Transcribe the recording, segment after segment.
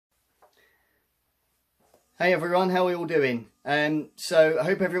Hey everyone, how are we all doing? So I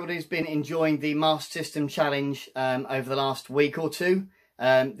hope everybody's been enjoying the Master System Challenge over the last week or two.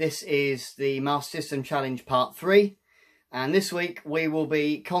 This is the Master System Challenge Part 3, and this week we will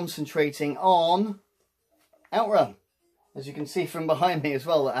be concentrating on Outrun, as you can see from behind me as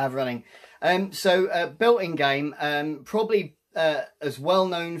well that I have running. Built-in game, probably as well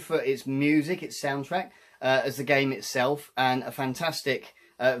known for its music, its soundtrack, as the game itself, and a fantastic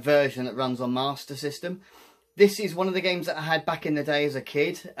version that runs on Master System. This is one of the games that I had back in the day as a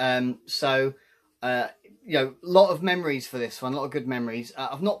kid, you know, a lot of memories for this one, a lot of good memories.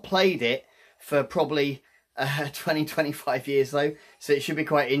 I've not played it for probably 20-25 years though, so it should be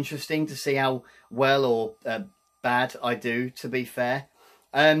quite interesting to see how well or bad I do, to be fair.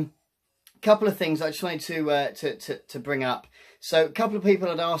 Couple of things I just wanted to bring up. So a couple of people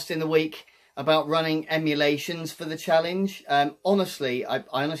had asked in the week about running emulations for the challenge. Honestly, I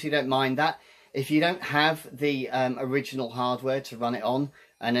honestly don't mind that. If you don't have the original hardware to run it on,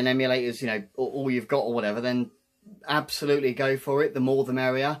 and an emulator's, you know, all you've got or whatever, then absolutely go for it. The more the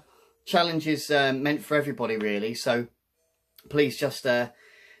merrier. Challenge is meant for everybody really, so please just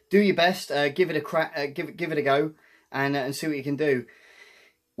do your best, give it a crack, give it a go, and see what you can do.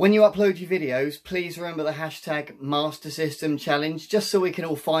 When you upload your videos, please remember the hashtag Master System Challenge, just so we can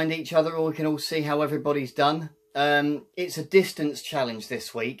all find each other, or we can all see how everybody's done. It's a distance challenge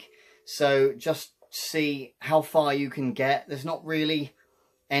this week, so just see how far you can get. There's not really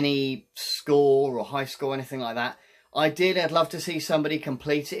any score or high score or anything like that. Ideally, I'd love to see somebody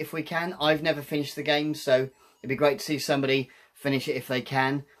complete it if we can. I've never finished the game, so it'd be great to see somebody finish it if they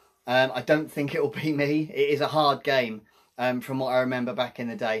can. I don't think it will be me. It is a hard game, from what I remember back in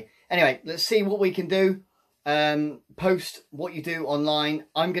the day. Anyway, let's see what we can do. Post what you do online.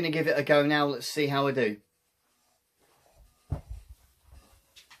 I'm going to give it a go now. Let's see how I do.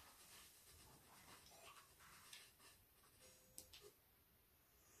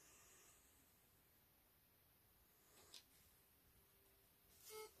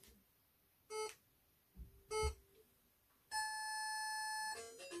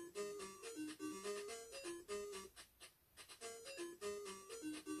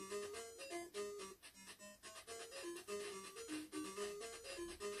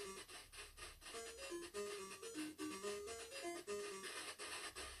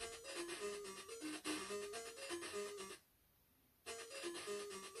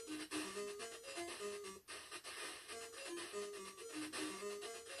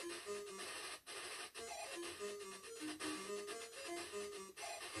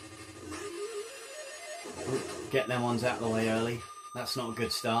 Get them ones out of the way early. That's not a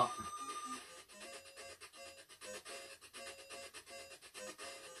good start.